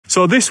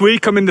So this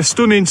week I'm in the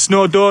stunning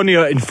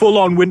Snowdonia in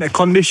full-on winter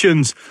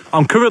conditions.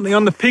 I'm currently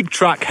on the Pyg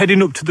Track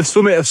heading up to the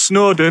summit of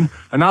Snowdon,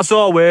 and as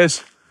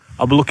always,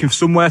 I'll be looking for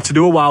somewhere to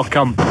do a wild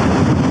camp.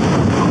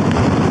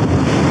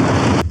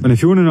 And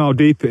if you want to know how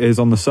deep it is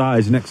on the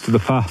sides next to the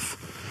path,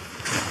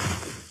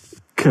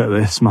 look at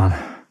this,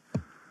 man.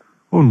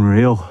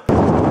 Unreal.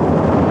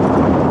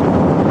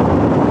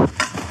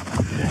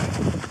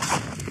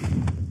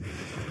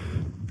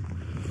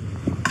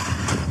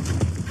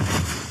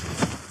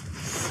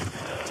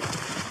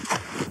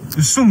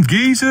 There's some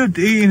geezer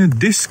eating a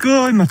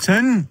disco in my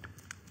tent.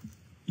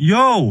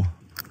 Yo!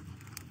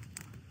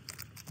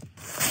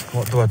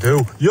 What do I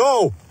do?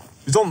 Yo!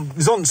 He's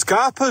on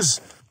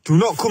Scarpers. Do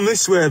not come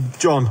this way,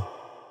 John.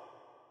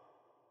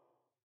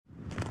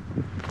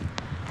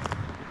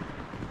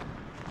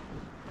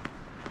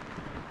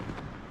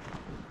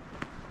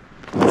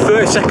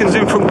 Seconds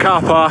in from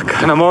car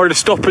park, and I'm already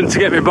stopping to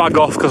get my bag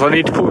off because I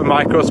need to put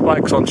my micro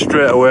spikes on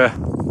straight away.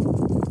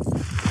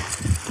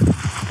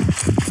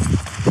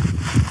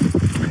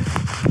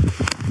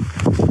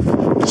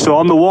 So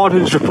on the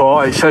warden's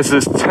report it says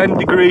there's 10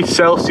 degrees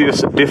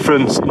Celsius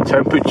difference in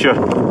temperature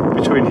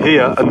between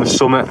here and the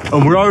summit,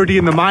 and we're already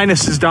in the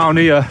minuses down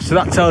here, so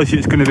that tells you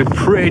it's going to be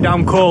pretty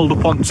damn cold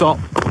up on top.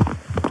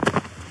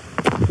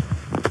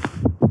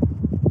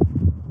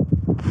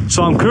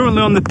 So I'm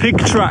currently on the Pyg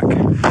Track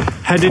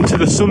heading to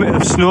the summit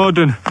of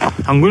Snowdon.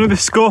 I'm going to be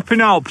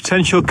scoping out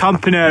potential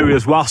camping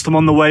areas whilst I'm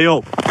on the way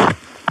up.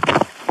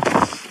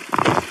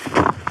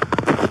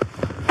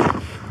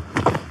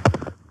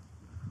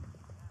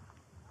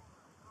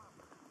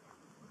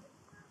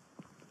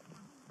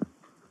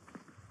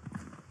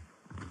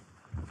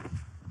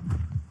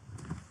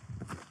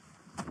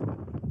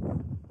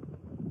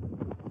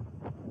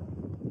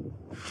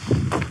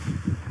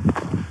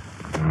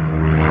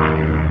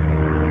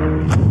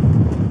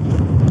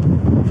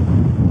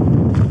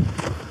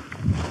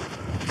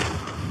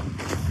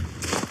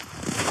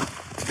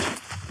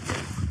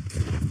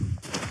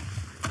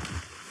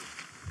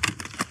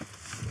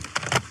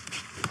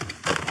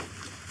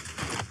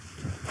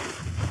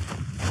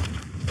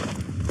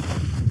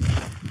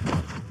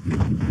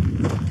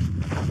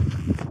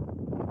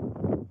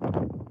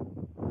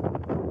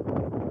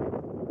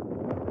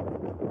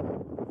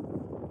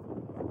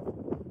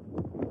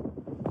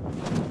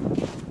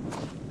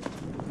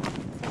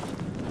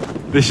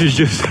 This is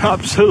just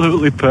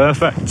absolutely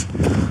perfect.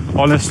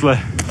 Honestly,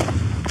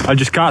 I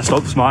just can't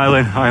stop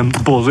smiling. I am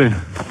buzzing,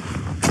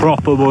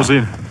 proper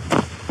buzzing.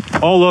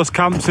 All those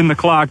camps in the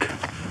Clag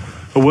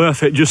are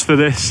worth it just for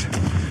this.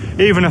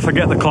 Even if I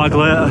get the Clag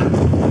later,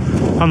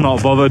 I'm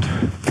not bothered,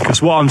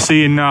 because what I'm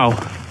seeing now,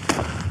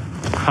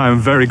 I am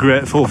very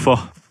grateful for.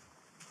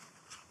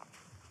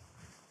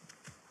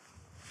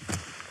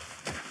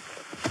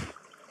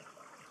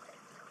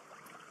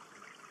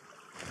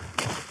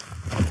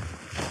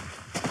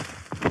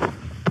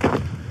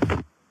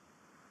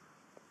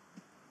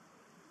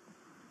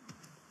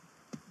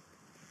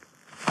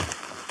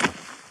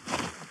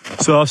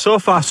 So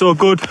far so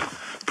good,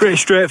 pretty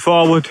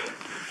straightforward.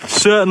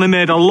 Certainly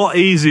made a lot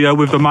easier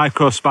with the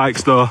micro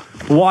spikes though.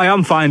 But what I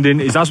am finding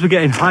is as we're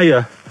getting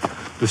higher,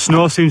 the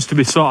snow seems to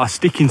be sort of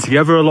sticking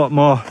together a lot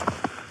more,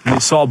 and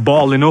it's sort of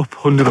balling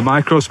up under the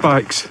micro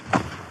spikes.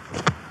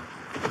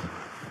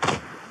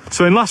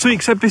 So in last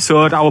week's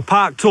episode, I was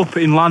parked up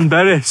in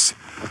Llanberis,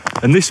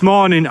 and this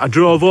morning I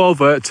drove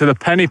over to the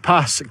Penny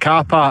Pass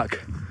car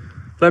park.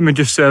 Let me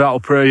just say that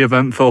was pretty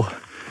eventful.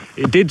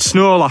 It did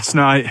snow last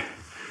night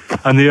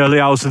and the early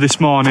hours of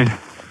this morning,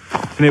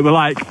 and it were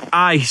like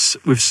ice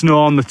with snow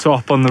on the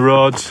top on the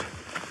roads,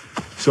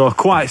 so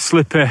quite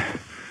slippy.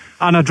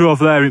 And I drove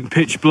there in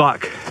pitch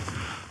black,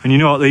 and you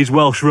know what these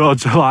Welsh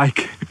roads are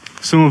like,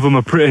 some of them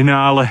are pretty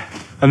gnarly.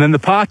 And then the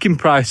parking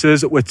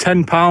prices were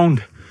 £10,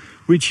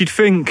 which you'd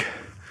think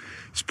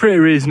is pretty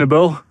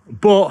reasonable,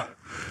 but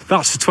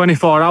that's for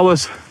 24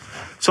 hours,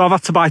 so I've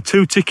had to buy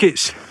 2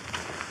 tickets,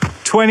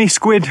 20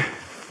 squid,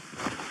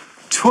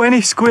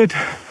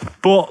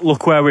 but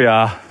look where we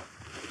are.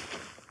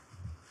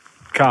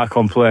 Can't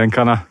complain,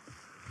 can I?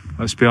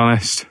 Let's be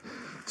honest.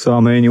 So I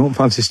mean, you won't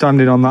fancy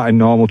standing on that in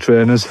normal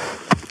trainers.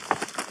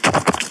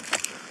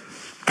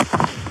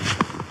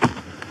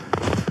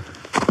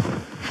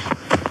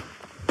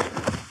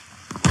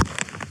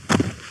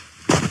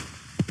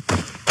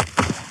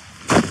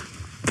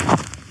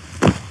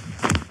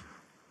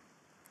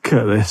 Look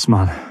at this,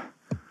 man.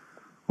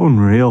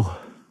 Unreal.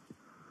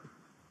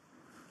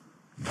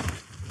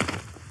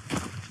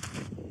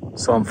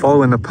 So I'm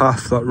following the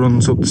path that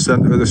runs up the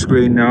centre of the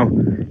screen now.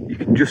 You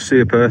can just see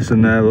a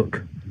person there,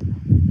 look.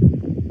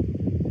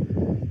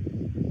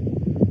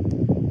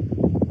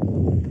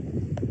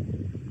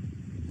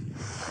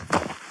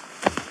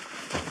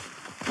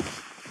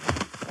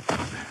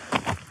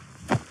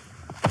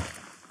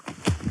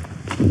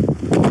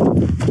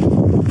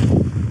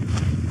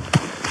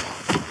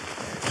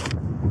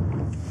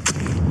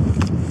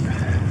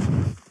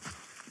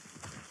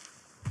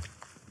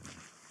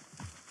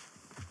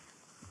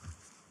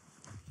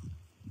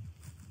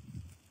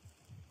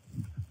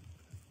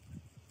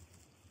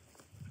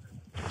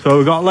 So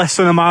we've got less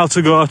than a mile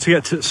to go to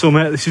get to the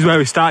summit. This is where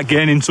we start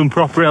gaining some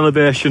proper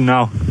elevation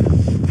now.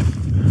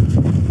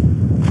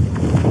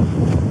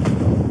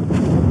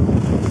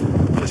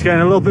 It's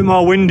getting a little bit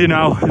more windy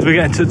now as we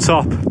get to the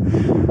top.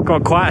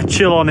 Got quite a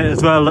chill on it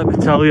as well, let me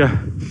tell you.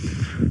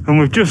 And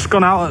we've just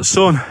gone out at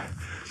sun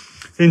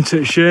into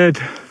the shade,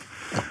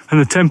 and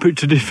the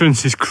temperature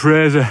difference is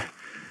crazy.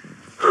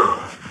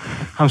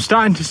 I'm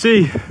starting to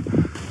see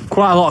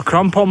quite a lot of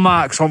crampon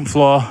marks on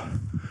floor,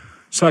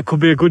 so that could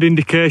be a good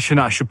indication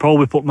that I should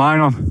probably put mine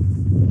on.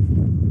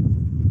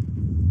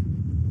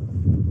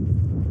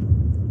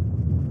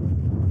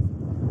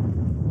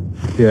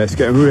 Yeah, it's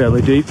getting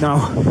really deep now,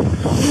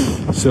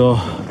 so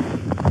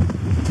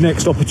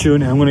next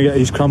opportunity I'm going to get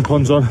these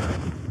crampons on.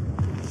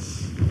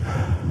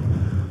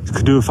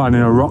 Could do with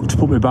finding a rock to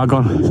put my bag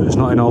on so it's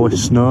not in all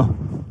this snow.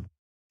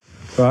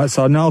 Right,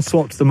 so I now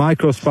swapped the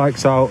micro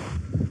spikes out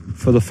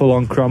for the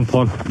full-on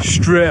crampon.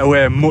 Straight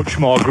away, much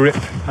more grip.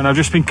 And I've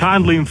just been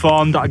kindly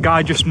informed that a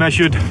guy just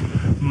measured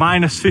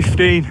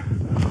 -15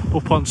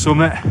 up on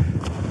summit.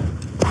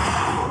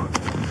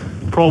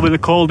 Probably the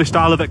coldest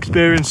I'll have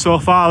experienced so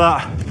far,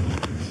 that.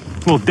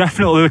 Well,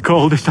 definitely the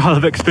coldest I'll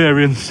have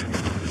experienced.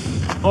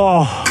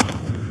 Oh,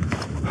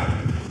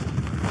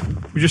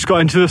 we just got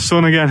into the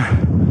sun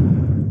again.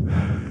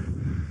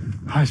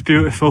 It's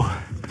beautiful.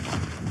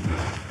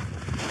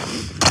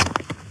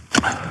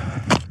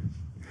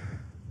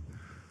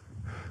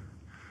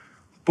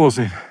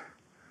 Buzzing.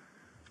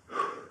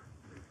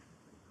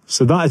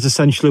 So that is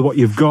essentially what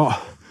you've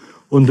got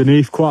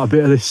underneath quite a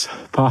bit of this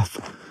path.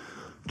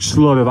 Just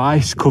a load of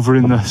ice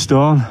covering the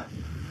stone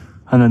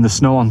and then the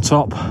snow on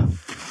top.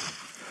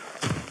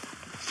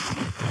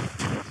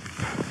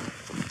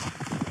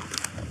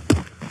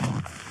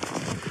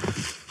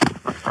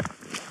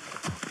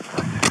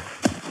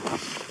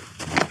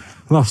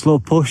 Last little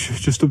push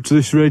just up to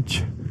this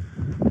ridge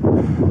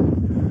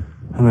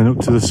and then up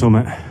to the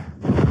summit.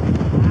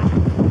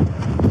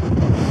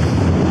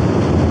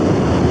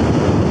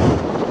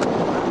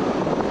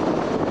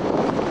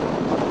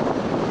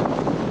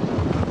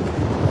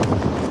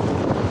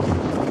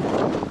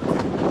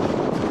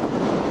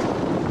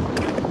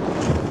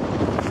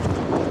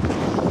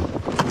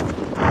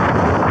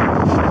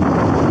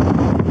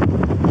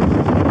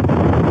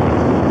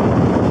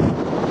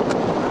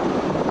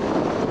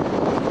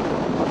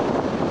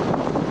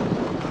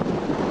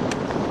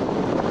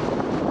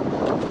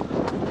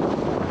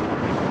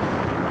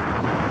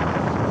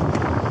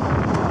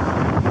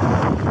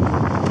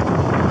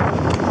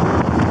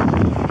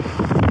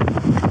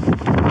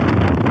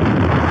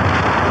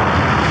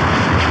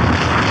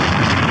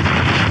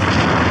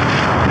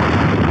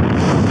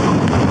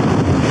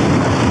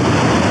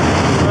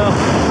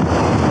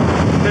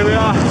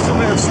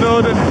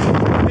 Snowdon.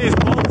 It is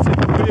bolted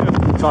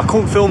here. So I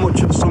couldn't film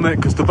much at the summit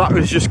because the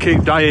batteries just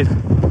keep dying.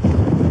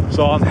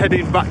 So I'm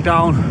heading back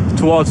down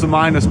towards the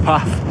miners'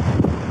 path,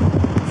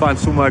 find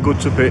somewhere good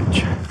to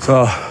pitch.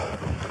 So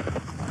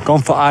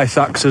gone for ice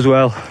axe as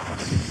well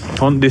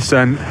on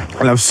descent,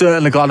 and I'm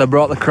certainly glad I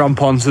brought the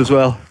crampons as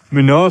well.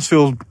 My nose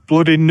feels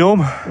bloody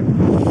numb.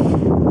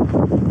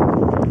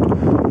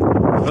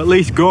 At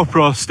least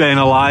GoPro's staying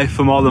alive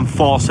for more than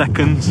 4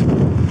 seconds.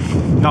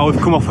 Now we've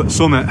come off at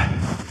summit.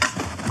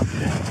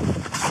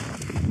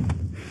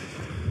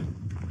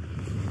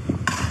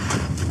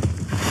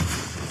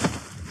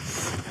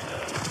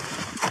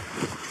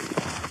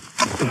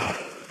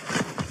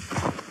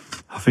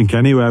 I think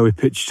anywhere we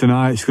pitch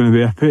tonight it's going to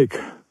be epic.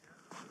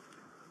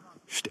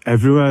 Just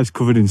everywhere is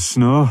covered in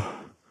snow.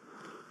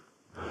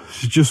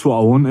 This is just what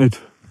I wanted.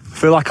 I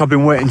feel like I've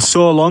been waiting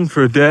so long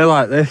for a day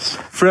like this.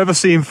 Forever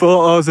seeing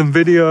photos and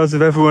videos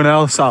of everyone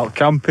else out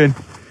camping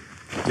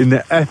in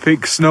the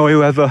epic snowy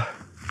weather.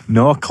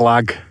 No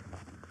clag.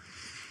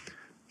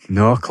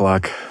 No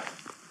clag.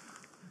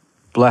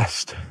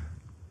 Blessed.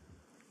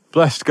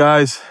 Blessed,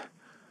 guys.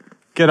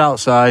 Get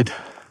outside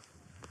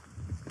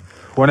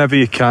whenever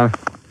you can,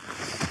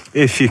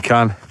 if you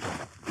can.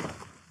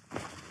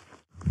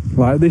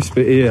 Like this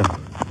bit here,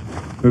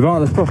 without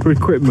the proper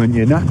equipment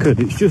you're knackered.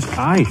 It's just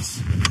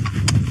ice,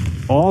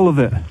 all of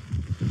it.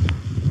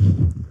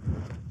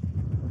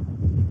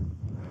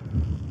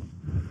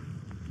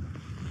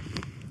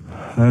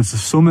 There's the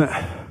summit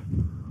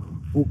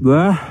up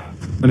there,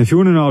 and if you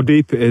want to know how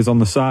deep it is on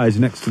the sides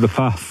next to the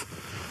path,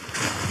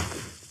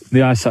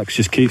 the ice axe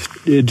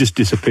it just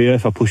disappears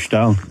if I push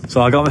down.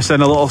 So I got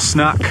myself a little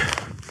snack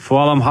for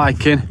while I'm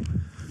hiking,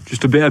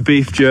 just a bit of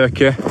beef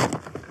jerky.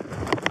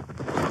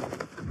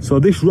 So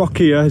this rock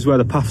here is where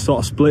the path sort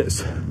of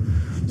splits.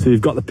 So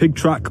you've got the Pyg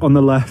Track on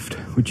the left,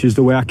 which is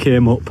the way I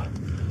came up,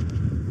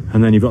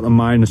 and then you've got the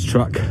miners'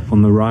 track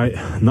on the right,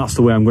 and that's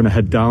the way I'm going to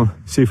head down.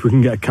 See if we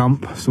can get a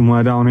camp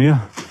somewhere down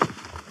here.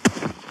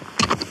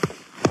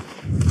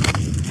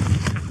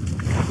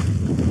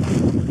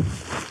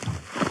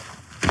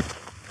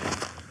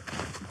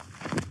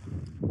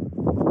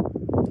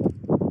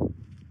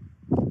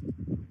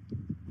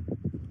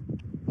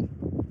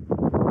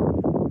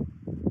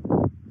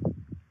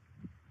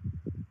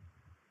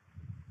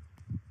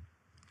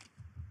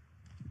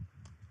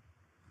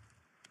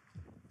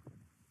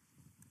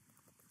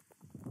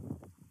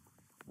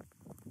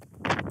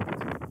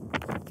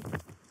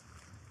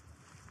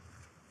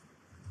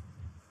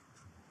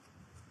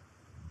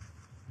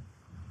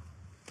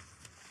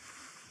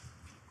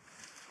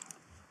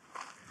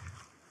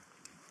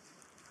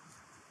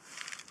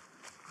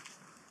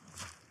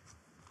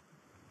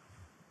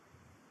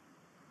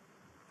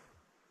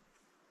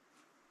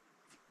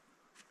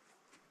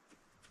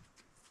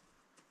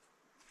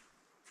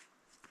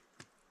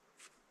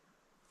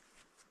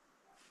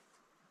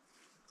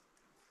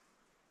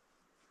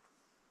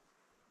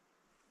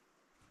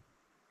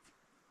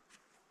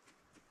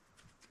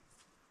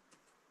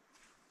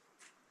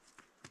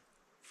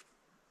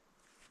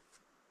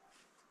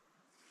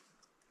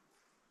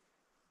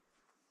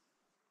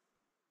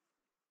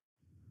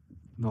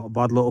 Not a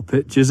bad little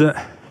pitch, is it?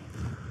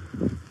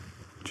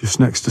 Just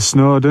next to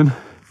Snowdon,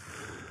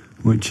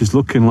 which is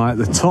looking like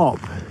the top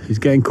is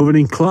getting covered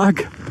in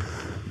clag.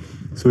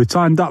 So we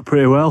timed that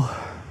pretty well.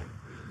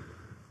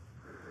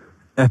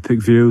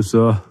 Epic views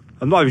though.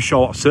 I'm not even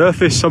sure what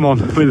surface I'm on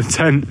with the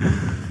tent.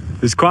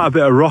 There's quite a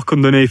bit of rock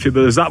underneath it,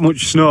 but there's that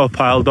much snow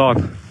piled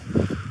on.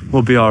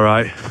 We'll be all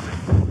right.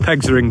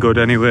 Pegs are in good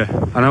anyway.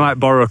 And I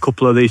might borrow a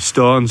couple of these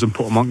stones and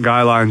put them on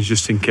guy lines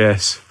just in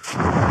case.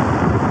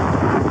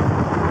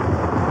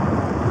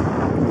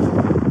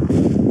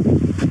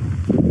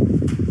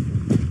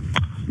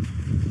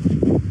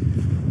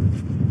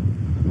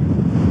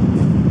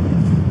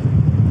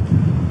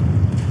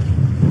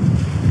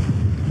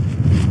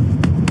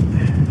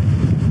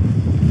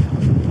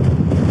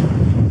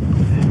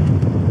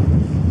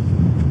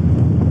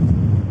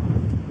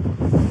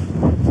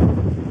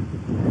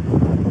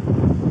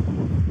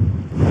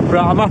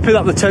 Right, I'm happy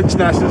that the tent's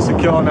nice and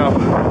secure now.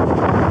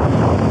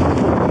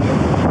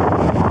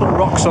 Put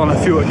rocks on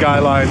a few at guy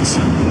lines.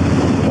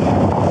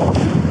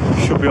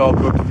 Should be all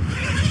good.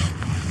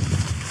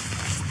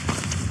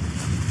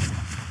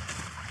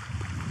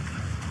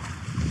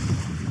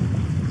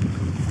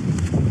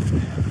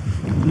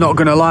 Not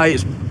gonna lie,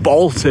 it's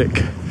Baltic.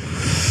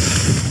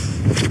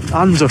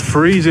 Hands are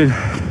freezing.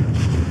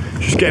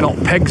 Just getting all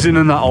pegs in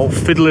and that, all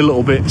fiddly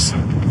little bits.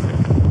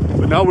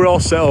 But now we're all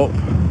set up,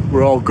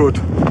 we're all good.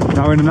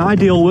 Now in an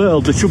ideal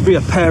world there should be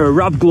a pair of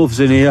rab gloves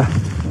in here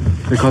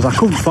because I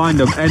couldn't find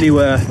them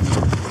anywhere.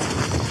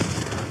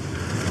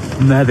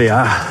 And there they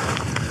are.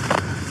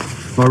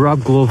 My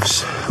rab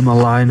gloves and my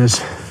liners.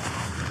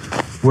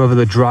 Whether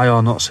they're dry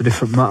or not's a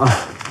different matter.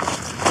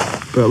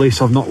 But at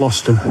least I've not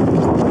lost them.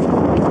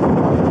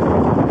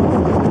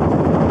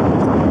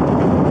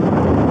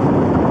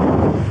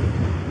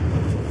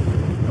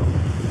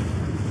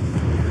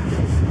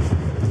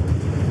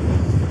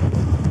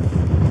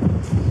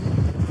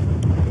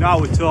 Now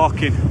we're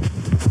talking.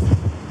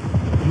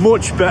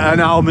 Much better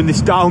now I'm in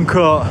this down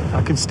coat.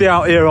 I can stay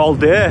out here all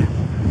day.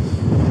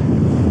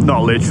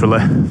 Not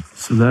literally.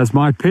 So there's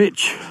my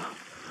pitch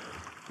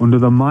under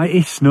the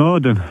mighty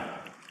Snowdon,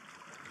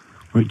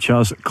 which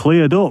has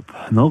cleared up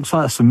and it looks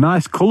like some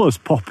nice colours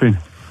popping.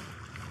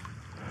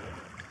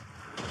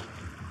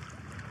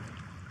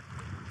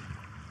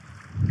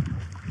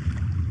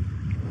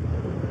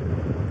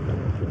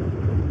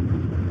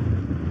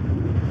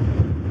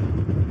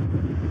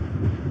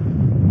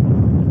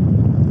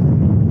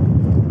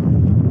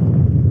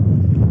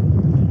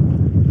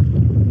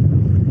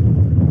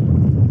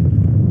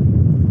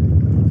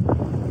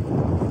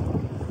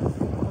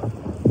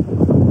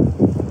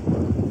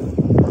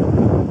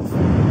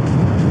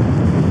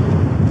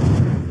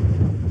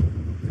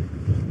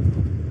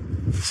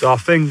 So I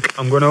think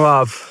I'm going to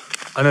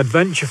have an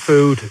adventure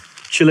food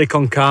chili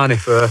con carne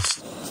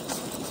first.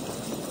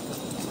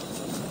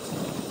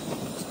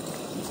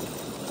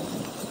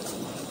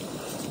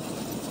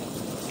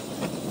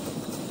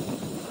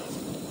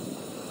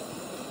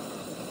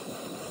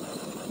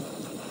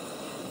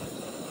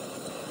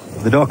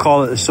 They don't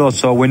call it the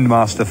So-So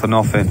Windmaster for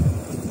nothing.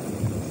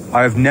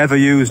 I have never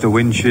used a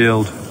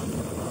windshield.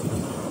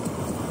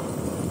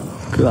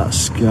 Look at that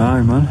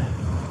sky, man.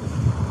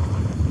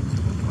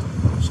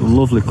 Some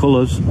lovely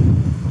colours.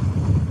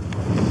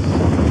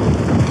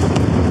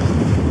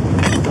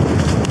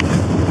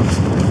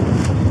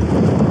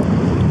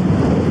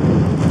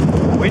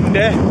 Windy.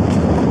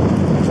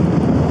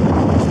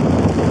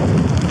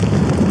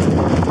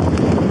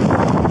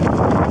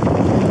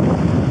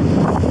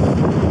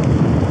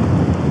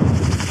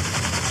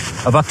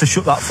 I've had to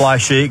shut that fly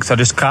sheet because I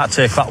just can't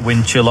take that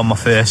wind chill on my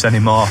face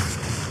anymore.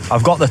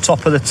 I've got the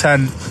top of the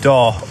tent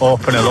door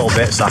open a little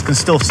bit so I can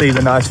still see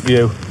the nice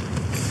view.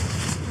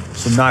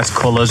 Some nice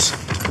colours,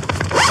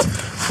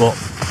 but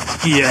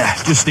yeah,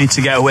 just need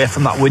to get away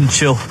from that wind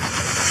chill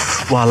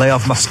while I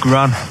have my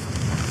scran.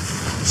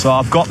 So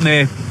I've got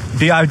my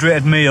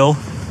dehydrated meal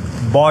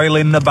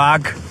boiling the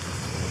bag.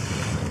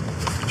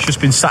 It's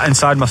just been sat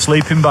inside my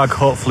sleeping bag,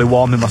 hopefully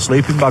warming my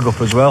sleeping bag up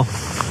as well.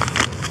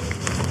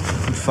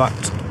 In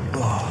fact,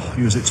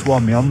 use it to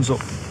warm my hands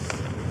up.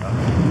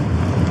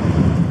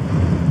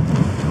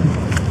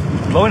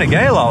 Blowing a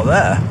gale out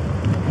there.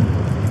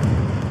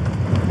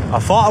 I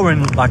thought I were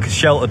in like a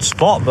sheltered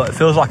spot, but it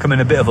feels like I'm in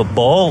a bit of a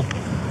bowl.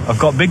 I've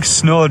got big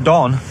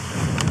Snowdon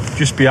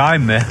just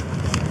behind me.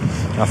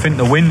 I think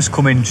the wind's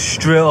coming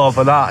straight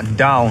over that and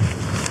down.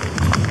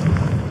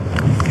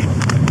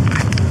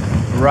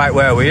 Right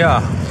where we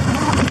are.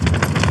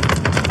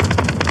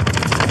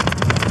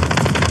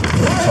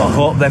 So I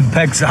hope them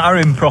pegs are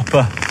in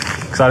proper,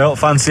 because I don't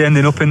fancy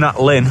ending up in that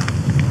llyn,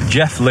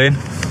 Jeff llyn.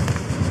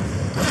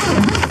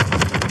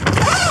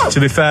 To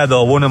be fair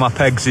though, one of my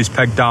pegs is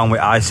pegged down with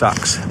ice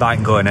axe. That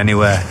ain't going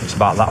anywhere. It's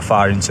about that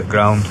far into the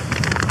ground.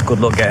 Good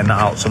luck getting that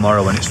out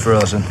tomorrow when it's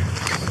frozen.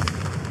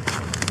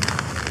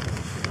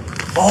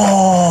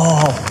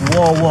 Oh,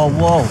 whoa, whoa,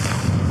 whoa.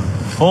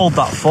 Hold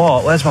that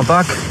thought. Where's my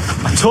bag?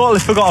 I totally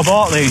forgot I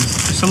bought these.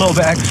 Just a little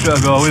bit extra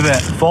to go with it.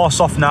 4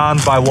 soft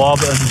naans by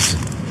Warburton's.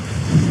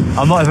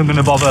 I'm not even going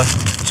to bother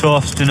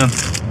toasting them.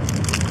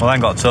 Well, I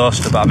ain't got a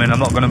toaster, but I mean, I'm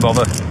not going to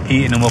bother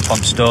heating them up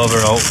on stove or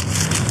out.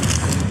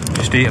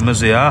 Just eat them as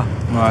they are.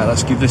 Right,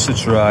 let's give this a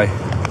try.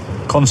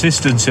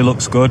 Consistency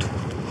looks good.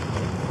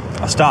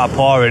 I started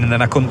pouring and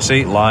then I couldn't see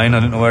it line. I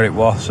didn't know where it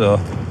was, so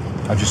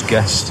I just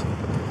guessed.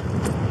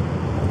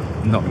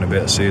 I'm not going to be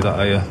able to see that,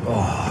 are you?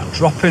 Oh,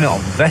 dropping it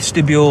on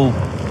vestibule.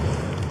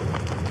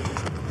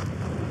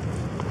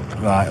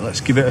 Right,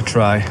 let's give it a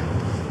try.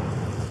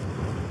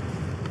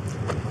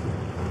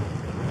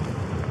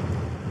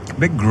 A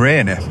bit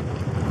grainy.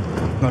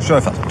 Not sure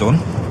if that's done.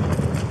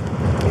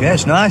 Yeah,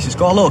 it's nice. It's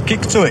got a little kick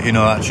to it, you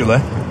know, actually.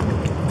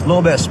 A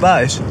little bit of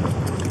spice.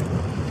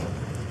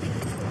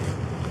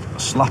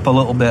 Slap a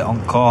little bit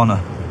on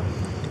corner.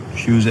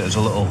 Just use it as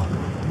a little...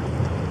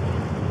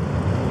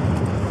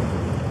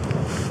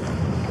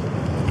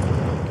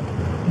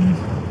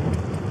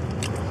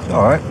 It's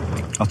alright.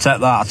 I'll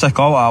take that. I'll take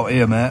all out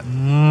here, mate.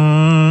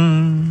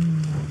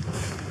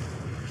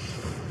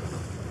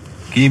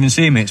 Can you even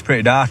see me? It's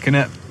pretty dark,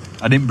 innit?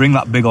 I didn't bring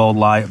that big old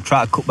light. I'm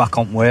trying to cut back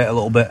on weight a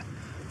little bit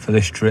for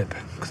this trip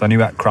because I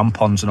knew I had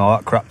crampons and all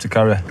that crap to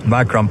carry.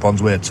 My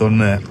crampons weigh a ton,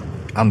 mate.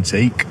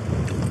 Antique.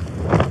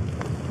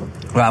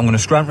 Right, I'm going to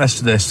scrap rest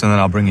of this and then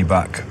I'll bring you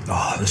back.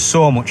 Oh, there's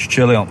so much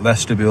chili on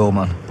vestibule,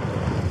 man.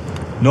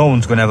 No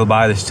one's going to ever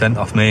buy this tent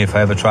off me if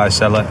I ever try to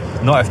sell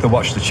it. Not if they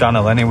watch the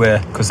channel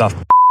anyway, because I've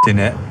in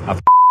it.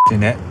 I've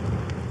in it.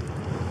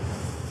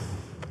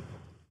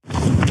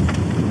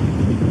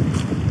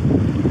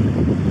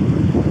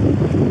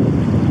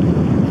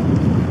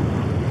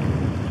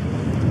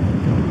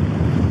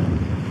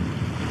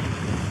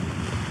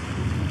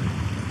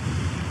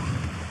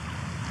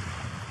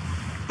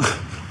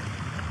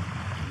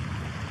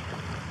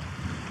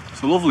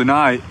 It's a lovely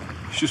night.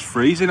 It's just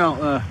freezing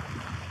out there.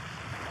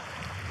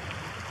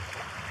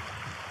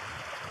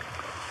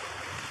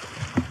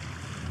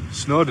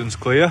 Snowdon's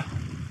clear.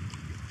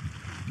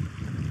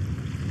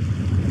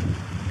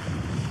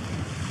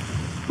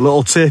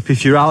 Little tip,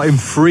 if you're out in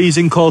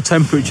freezing cold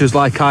temperatures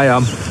like I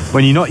am,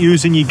 when you're not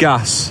using your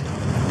gas,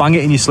 bang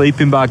it in your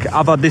sleeping bag.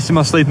 I've had this in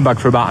my sleeping bag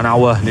for about an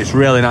hour and it's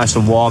really nice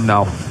and warm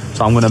now.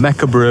 So I'm going to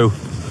make a brew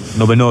and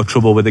there'll be no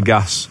trouble with the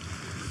gas.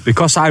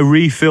 Because I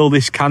refill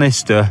this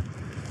canister,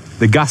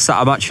 the gas that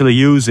I'm actually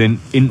using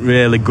isn't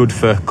really good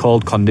for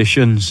cold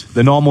conditions.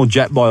 The normal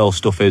jet boil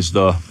stuff is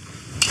though.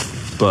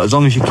 But as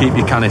long as you keep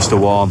your canister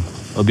warm,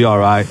 it'll be all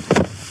right.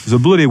 There's a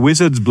bloody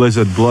wizard's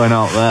blizzard blowing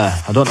out there.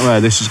 I don't know where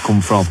this has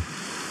come from,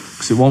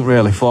 because it won't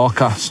really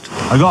forecast.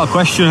 I got a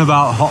question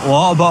about hot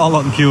water bottle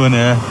on Q&A.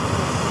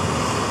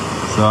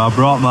 So I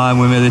brought mine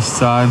with me this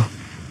time.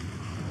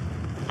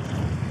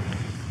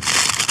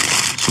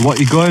 So what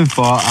you're going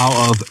for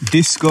out of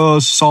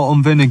Disco's salt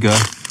and vinegar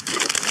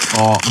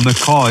or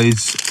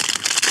McCoy's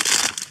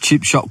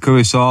chip shop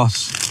curry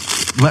sauce?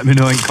 Let me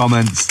know in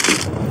comments.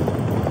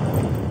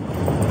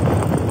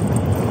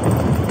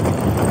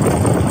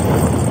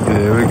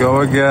 Here we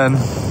go again.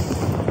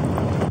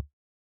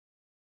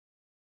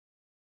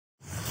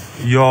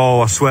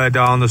 Yo, I swear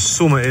down, there's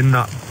something in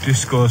that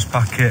Disco's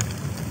packet.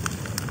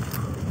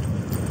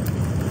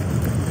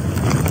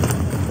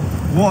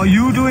 What are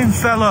you doing,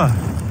 fella?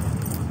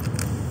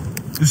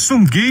 There's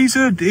some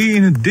geezer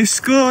eating a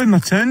Disco in my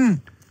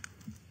tent.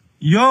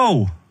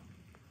 Yo.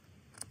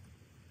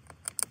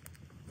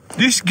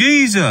 This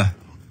geezer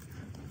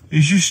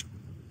is just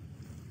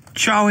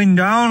chowing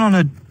down on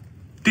a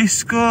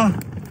Disco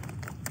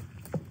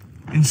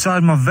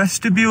inside my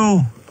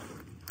vestibule.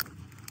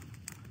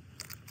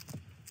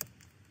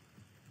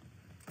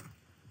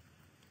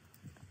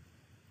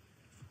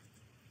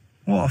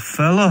 What a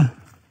fella.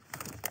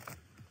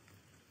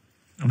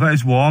 I bet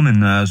it's warm in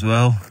there as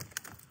well.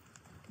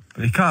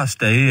 But he can't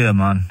stay here,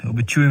 man. He'll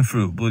be chewing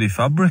through bloody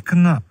fabric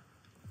and that.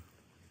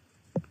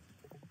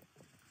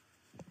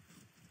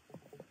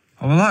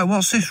 I was like,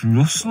 what's this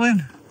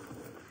rustling?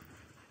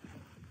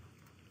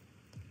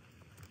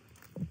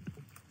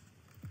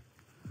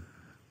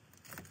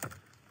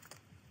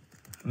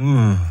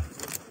 Ooh.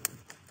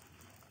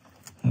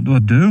 What do I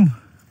do?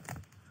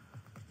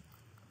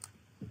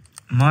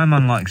 My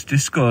man likes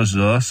Discos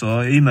though,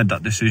 so he made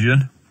that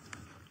decision.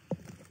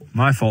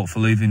 My fault for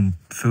leaving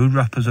food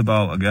wrappers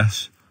about, I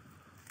guess.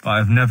 But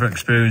I've never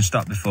experienced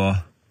that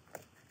before.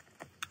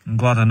 I'm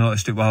glad I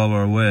noticed it while I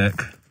were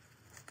awake.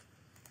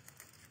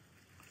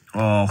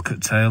 Oh, look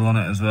at tail on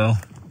it as well.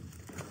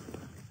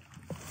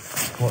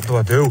 What do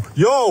I do?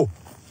 Yo!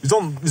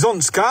 He's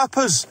on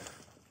scarpers!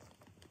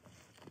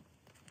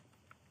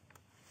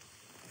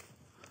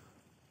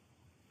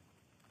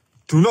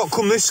 Do not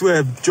come this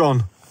way,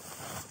 John.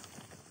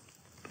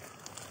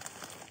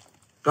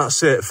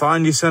 That's it,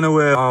 find your center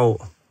way out.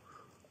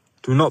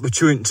 Do not be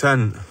chewing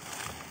tent.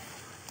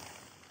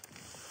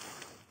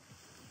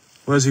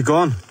 Where's he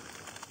gone?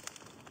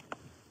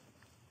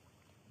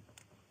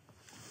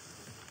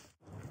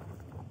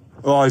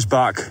 Oh, he's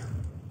back.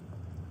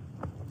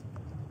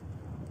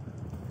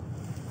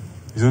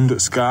 He's under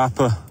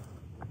scarper.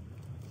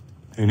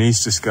 He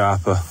needs to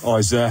scarper. Oh,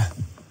 he's there.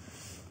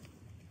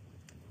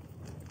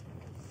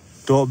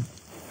 Don't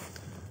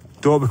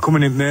be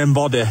coming in main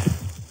body.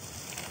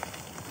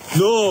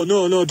 No,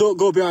 no, no, don't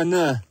go behind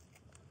there.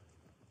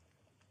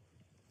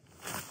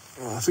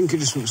 Oh, I think he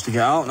just wants to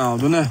get out now,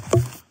 doesn't he?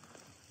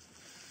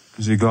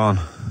 Is he gone?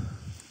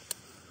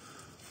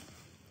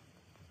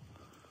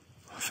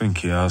 I think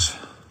he has.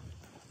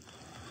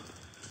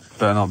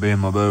 Better not be in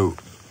my boat.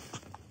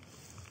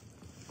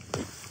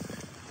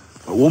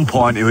 At one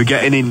point he was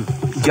getting in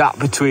gap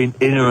between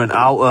inner and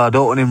outer. I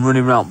don't want him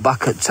running round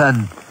back at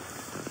 10,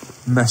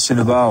 messing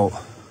about.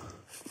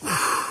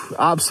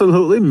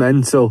 Absolutely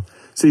mental.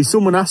 See,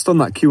 someone asked on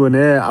that Q&A,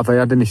 have I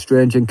had any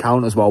strange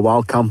encounters while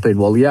wild camping?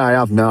 Well, yeah, I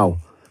have now.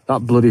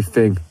 That bloody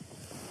thing.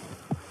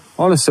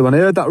 Honestly, when I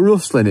heard that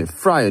rustling, it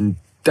frightened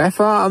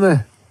death out of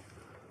me.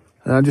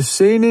 And I just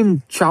seen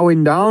him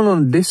chowing down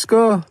on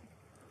disco.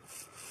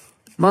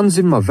 Man's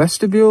in my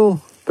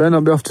vestibule. Better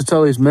not be off to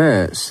tell his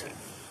mates.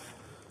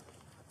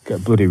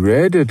 Get bloody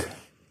raided.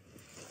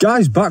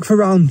 Guys, back for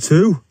round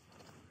 2.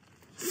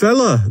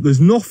 Fella, there's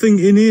nothing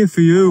in here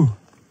for you.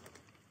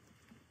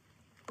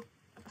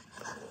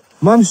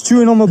 Man's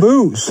chewing on my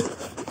boots.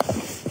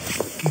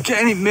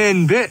 Getting it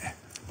main bit.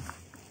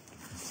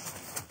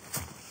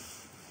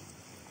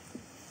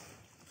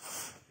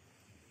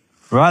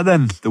 Right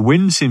then, the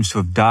wind seems to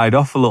have died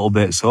off a little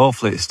bit, so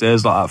hopefully it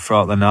stays like that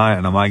throughout the night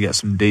and I might get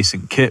some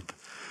decent kip.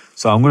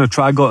 So I'm going to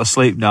try and go to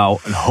sleep now,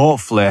 and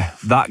hopefully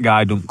that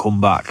guy don't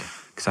come back,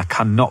 because I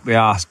cannot be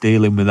arsed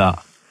dealing with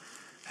that.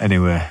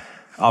 Anyway,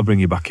 I'll bring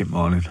you back in the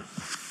morning.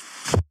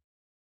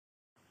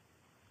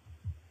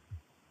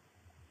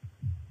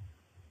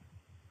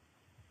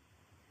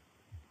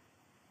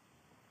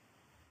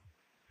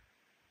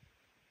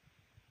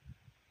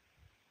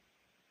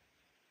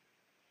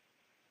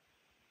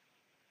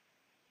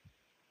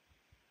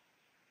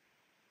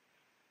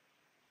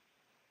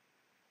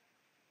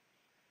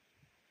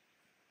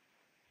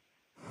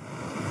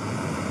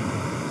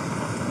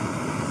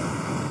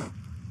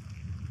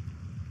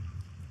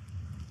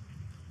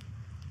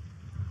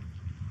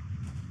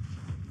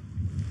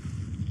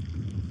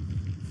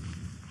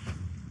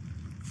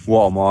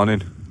 What a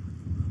morning.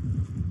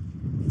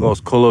 Those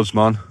colours,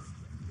 man.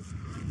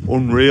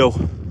 Unreal.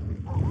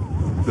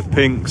 The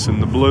pinks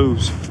and the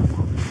blues.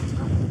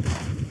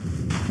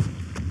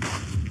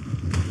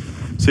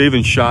 It's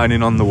even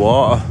shining on the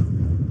water,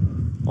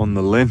 on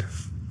the llyn.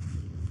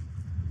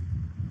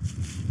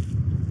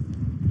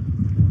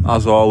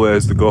 As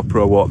always, the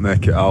GoPro won't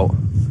make it out.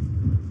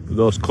 But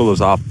those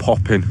colours are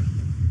popping.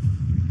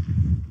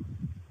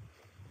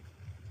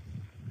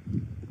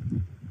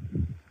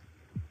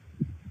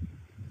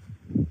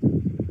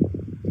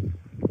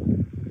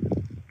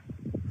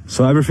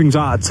 So everything's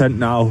out of tent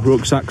now,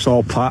 rucksack's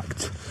all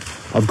packed.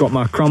 I've got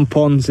my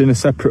crampons in a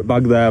separate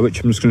bag there,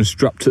 which I'm just going to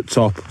strap to the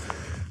top.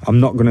 I'm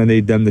not going to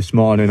need them this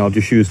morning, I'll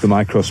just use the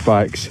micro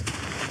spikes.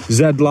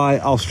 Z-light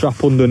I'll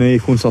strap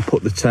underneath once I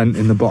put the tent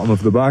in the bottom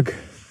of the bag.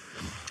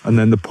 And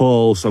then the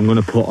poles I'm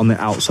going to put on the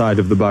outside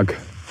of the bag.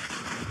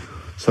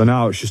 So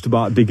now it's just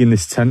about digging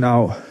this tent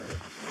out.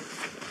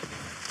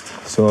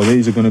 So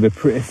these are going to be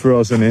pretty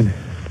frozen in.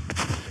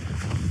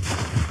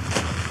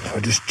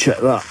 I'll just check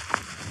that.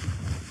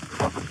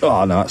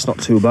 Oh no, it's not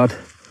too bad.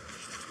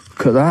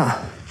 Look at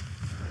that.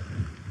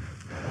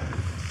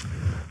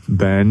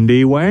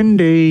 Bendy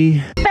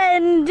Wendy.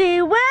 Bendy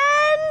Wendy.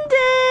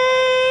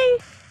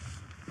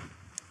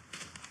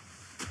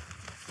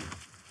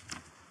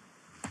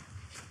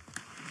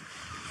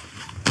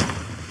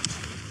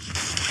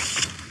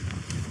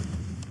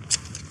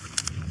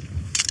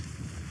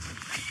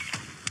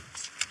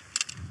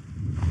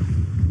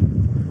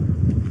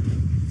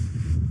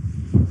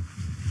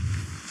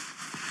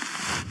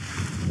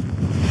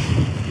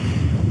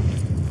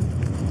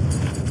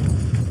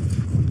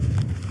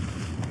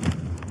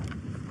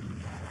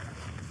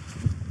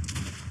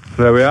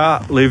 There we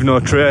are, leave no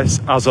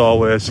trace, as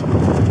always.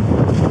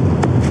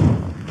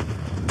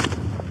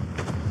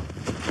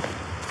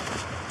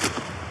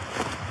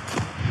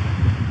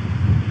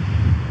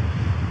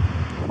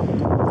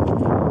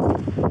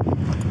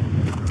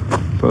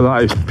 But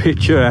that is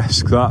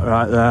picturesque, that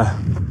right there.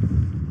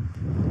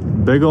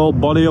 Big old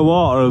body of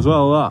water as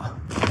well,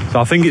 that. So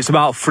I think it's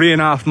about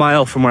 3.5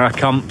 miles from where I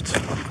camped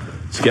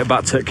to get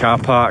back to the car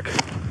park.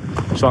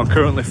 So I'm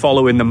currently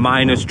following the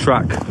miners'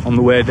 track on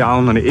the way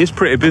down, and it is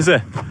pretty busy.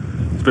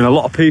 There's been a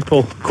lot of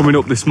people coming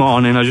up this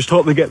morning. I just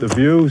hope they get the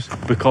views,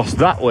 because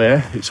that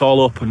way it's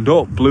all opened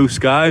up, blue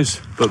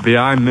skies. But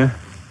behind me,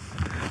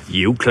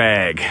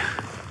 llyn.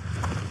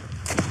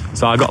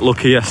 So I got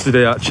lucky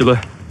yesterday, actually.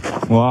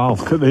 Wow,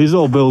 look at these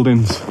old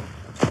buildings.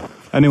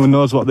 Anyone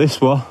knows what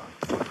this was?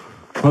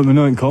 Let me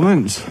know in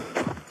comments.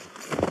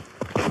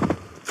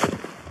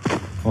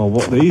 Or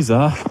what these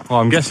are. Well,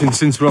 I'm guessing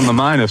since we're on the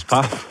miners'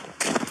 path,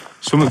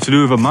 something to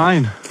do with a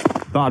mine.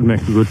 That'd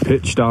make a good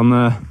pitch down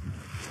there.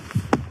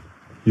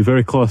 You're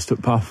very close to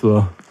the path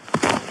though.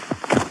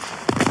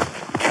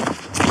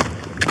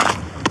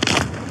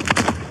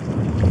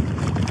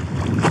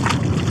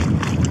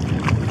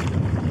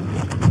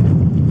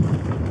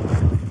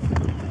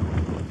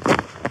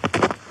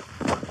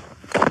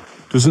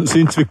 Doesn't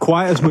seem to be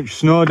quite as much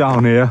snow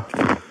down here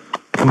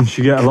once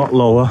you get a lot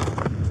lower.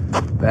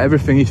 but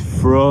everything is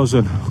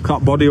frozen. Look at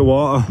that body of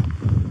water,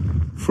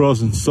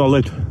 frozen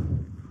solid.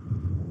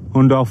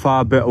 Wonder how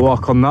far a bit of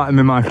walk on that in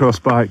my micro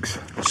spikes.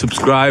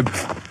 Subscribe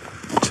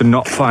to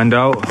not find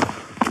out,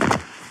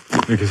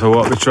 because I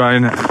won't be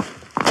trying it,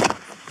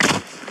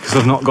 because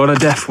I've not got a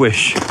death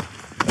wish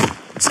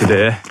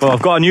today. Well,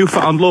 I've got a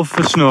newfound love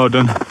for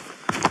Snowdon.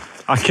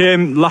 I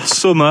came last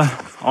summer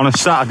on a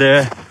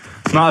Saturday,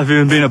 might have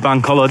even been a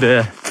bank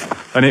holiday,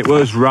 and it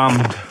was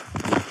rammed.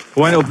 I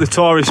went up the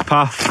tourist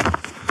path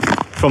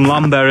from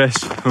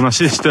Llanberis with my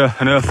sister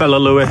and her fella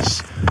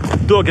Lewis.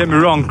 Don't get me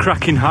wrong,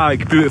 cracking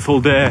hike,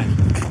 beautiful day,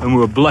 and we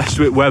were blessed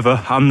with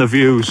weather and the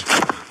views.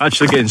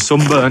 Actually getting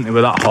sunburnt, it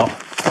was that hot.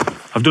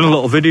 I've done a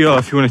little video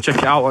if you want to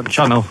check it out on the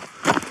channel.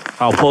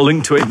 I'll put a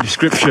link to it in the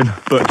description.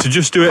 But to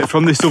just do it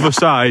from this other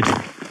side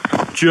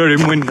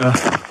during winter,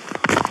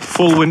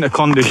 full winter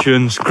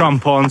conditions,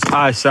 crampons,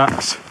 ice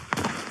axe,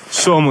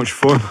 so much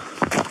fun.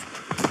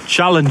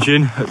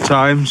 Challenging at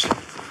times,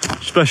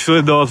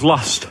 especially those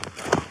last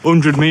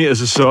 100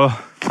 metres or so,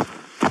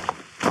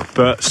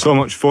 but so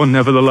much fun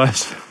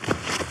nevertheless.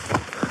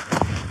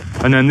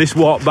 And then this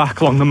walk back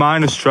along the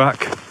miners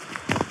track,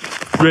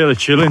 really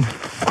chilling.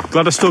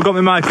 Glad I still got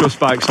my micro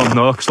spikes on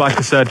though, because like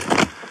I said,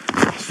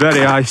 it's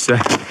very icy,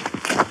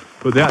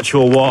 but the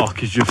actual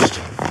walk is just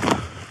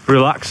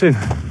relaxing.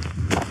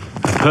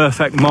 A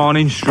perfect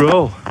morning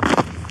stroll,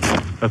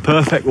 a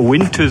perfect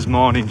winter's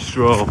morning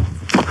stroll.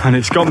 And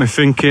it's got me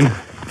thinking,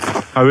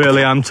 I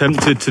really am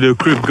tempted to do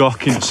crib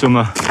gok in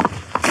summer.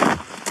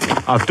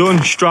 I've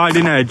done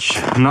striding edge,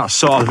 and that's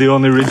sort of the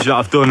only ridge that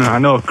I've done, and I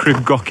know crib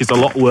gok is a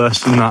lot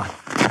worse than that.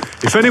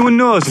 If anyone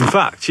knows, in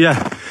fact,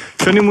 yeah,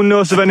 if anyone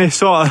knows of any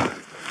sort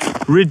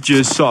of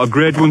ridges, sort of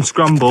grade 1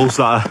 scrambles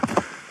that are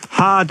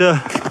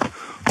harder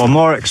or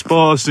more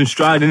exposed than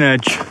striding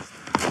edge,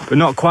 but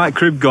not quite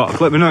crib gok,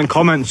 let me know in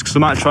comments, because I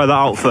might try that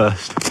out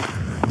first.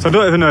 So I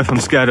don't even know if I'm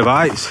scared of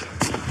heights.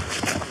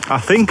 I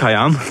think I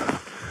am,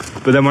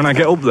 but then when I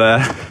get up there,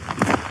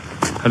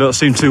 I don't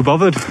seem too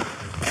bothered.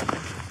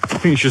 I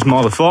think it's just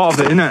more the thought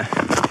of it, innit?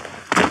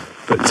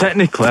 But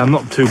technically, I'm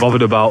not too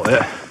bothered about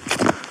it.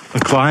 The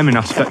climbing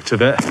aspect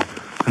of it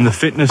and the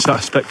fitness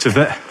aspect of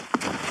it.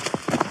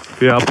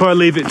 But yeah, I'll probably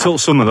leave it till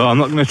summer though. I'm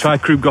not going to try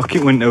crib gok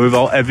in winter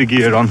without heavy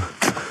gear on.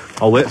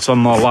 I'll wait till I'm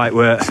more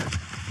lightweight.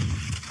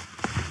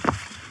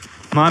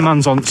 My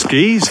man's on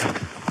skis.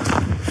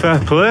 Fair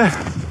play.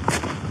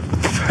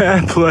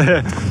 Fair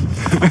play.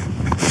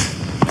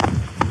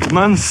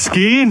 Man's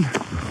skiing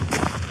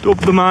up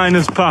the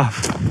miners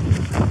path.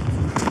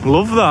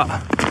 Love that.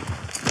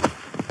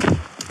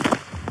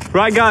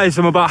 Right guys,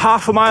 I'm about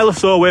half a mile or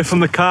so away from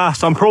the car,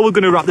 so I'm probably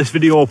going to wrap this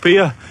video up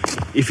here.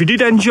 If you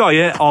did enjoy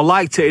it or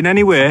liked it in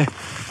any way,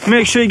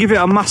 make sure you give it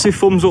a massive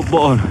thumbs up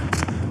button.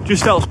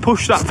 Just helps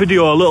push that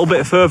video a little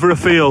bit further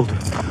afield.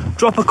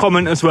 Drop a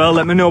comment as well,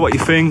 let me know what you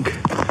think.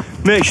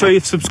 Make sure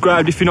you've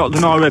subscribed if you're not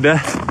done already.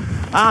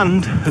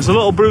 And as a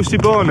little Brucey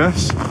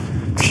bonus,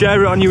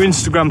 share it on your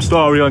Instagram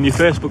story, on your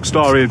Facebook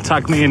story, and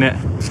tag me in it,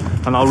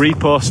 and I'll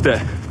repost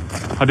it.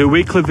 I do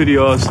weekly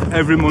videos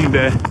every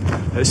Monday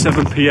at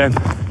 7 PM.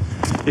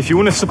 If you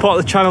want to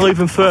support the channel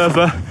even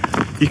further,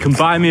 you can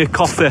buy me a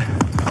coffee,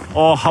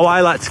 or how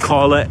I like to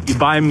call it, you're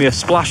buying me a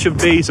splash of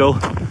diesel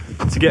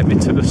to get me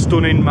to the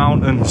stunning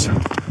mountains,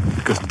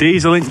 because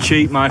diesel ain't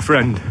cheap, my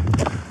friend,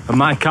 and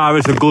my car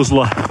is a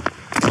guzzler.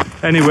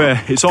 Anyway,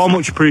 it's all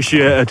much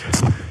appreciated,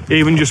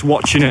 even just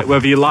watching it,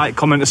 whether you like,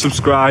 comment or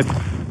subscribe,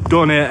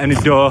 donate any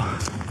dough.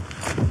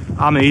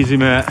 I'm easy,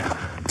 mate.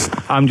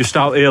 I'm just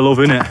out here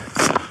loving it.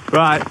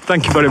 Right,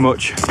 thank you very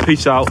much.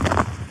 Peace out.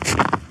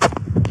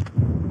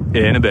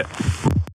 In a bit.